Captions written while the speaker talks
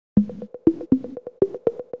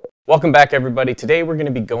Welcome back, everybody. Today we're going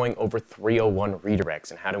to be going over 301 redirects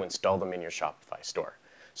and how to install them in your Shopify store.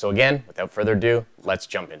 So again, without further ado, let's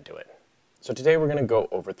jump into it. So today we're going to go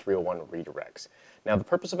over 301 redirects. Now the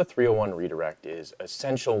purpose of a 301 redirect is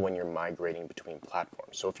essential when you're migrating between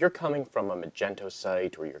platforms. So if you're coming from a Magento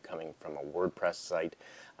site or you're coming from a WordPress site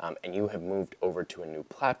and you have moved over to a new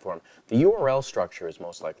platform, the URL structure is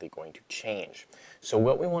most likely going to change. So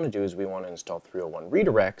what we want to do is we want to install 301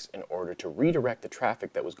 redirects in order to redirect the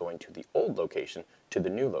traffic that was going to the old location to the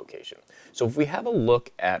new location. So if we have a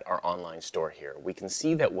look at our online store here, we can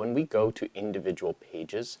see that when we go to individual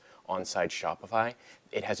pages inside Shopify,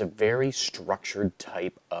 it has a very structured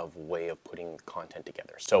type of way of putting content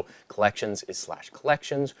together. So collections is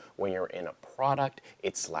 /collections. When you're in a product,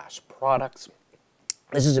 it's /products.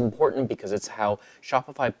 This is important because it's how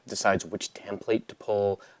Shopify decides which template to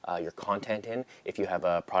pull your content in. If you have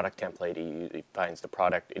a product template, it finds the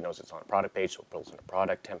product, it knows it's on a product page, so it pulls in a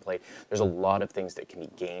product template. There's a lot of things that can be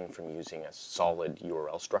gained from using a solid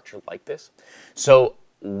URL structure like this. So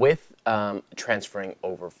with transferring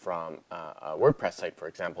over from a WordPress site, for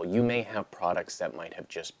example, you may have products that might have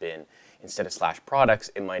just been, instead of /products,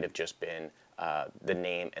 it might have just been the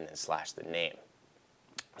name and then /the name.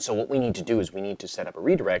 So what we need to do is we need to set up a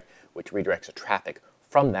redirect, which redirects the traffic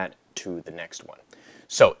from that to the next one.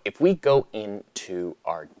 So if we go into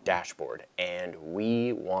our dashboard and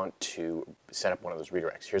we want to set up one of those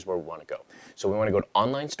redirects, here's where we want to go. So we want to go to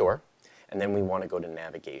Online Store, and then we want to go to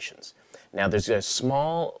Navigations. Now there's a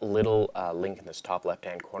small little link in this top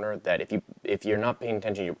left-hand corner that if you're not paying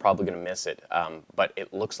attention, you're probably going to miss it, but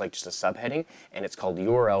it looks like just a subheading, and it's called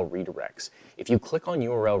URL redirects. If you click on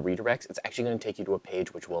URL redirects, it's actually going to take you to a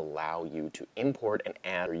page which will allow you to import and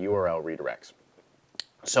add your URL redirects.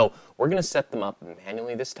 So we're going to set them up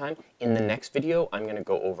manually this time. In the next video, I'm going to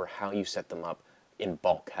go over how you set them up in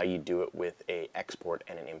bulk, how you do it with a export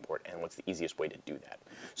and an import, and what's the easiest way to do that.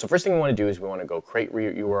 So first thing we want to do is we want to go create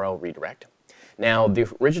URL redirect. Now the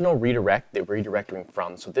original redirect that we're redirecting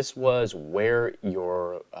from, so this was where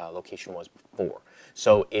your location was before.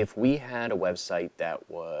 So if we had a website that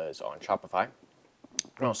was on Shopify,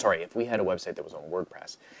 if we had a website that was on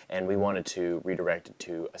WordPress and we wanted to redirect it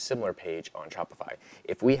to a similar page on Shopify,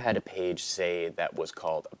 if we had a page, say, that was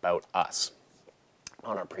called About Us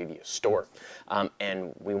on our previous store,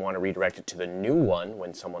 and we want to redirect it to the new one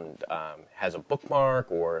when someone has a bookmark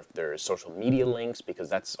or if there's social media links, because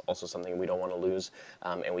that's also something we don't want to lose,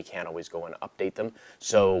 and we can't always go and update them.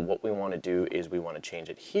 So what we want to do is we want to change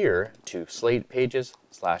it here to Slate Pages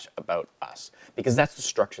 /About Us, because that's the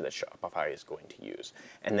structure that Shopify is going to use.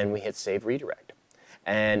 And then we hit Save Redirect.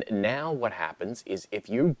 And now what happens is if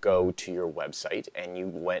you go to your website and you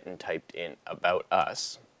went and typed in About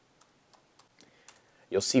Us,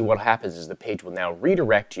 you'll see what happens is the page will now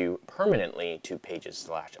redirect you permanently to pages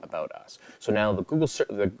 /About Us. So now the Google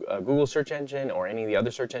search engine or any of the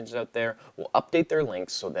other search engines out there will update their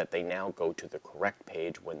links so that they now go to the correct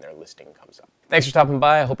page when their listing comes up. Thanks for stopping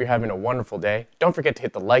by. I hope you're having a wonderful day. Don't forget to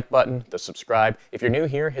hit the like button, the subscribe. If you're new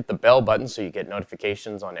here, hit the bell button so you get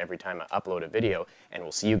notifications on every time I upload a video, and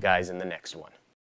we'll see you guys in the next one.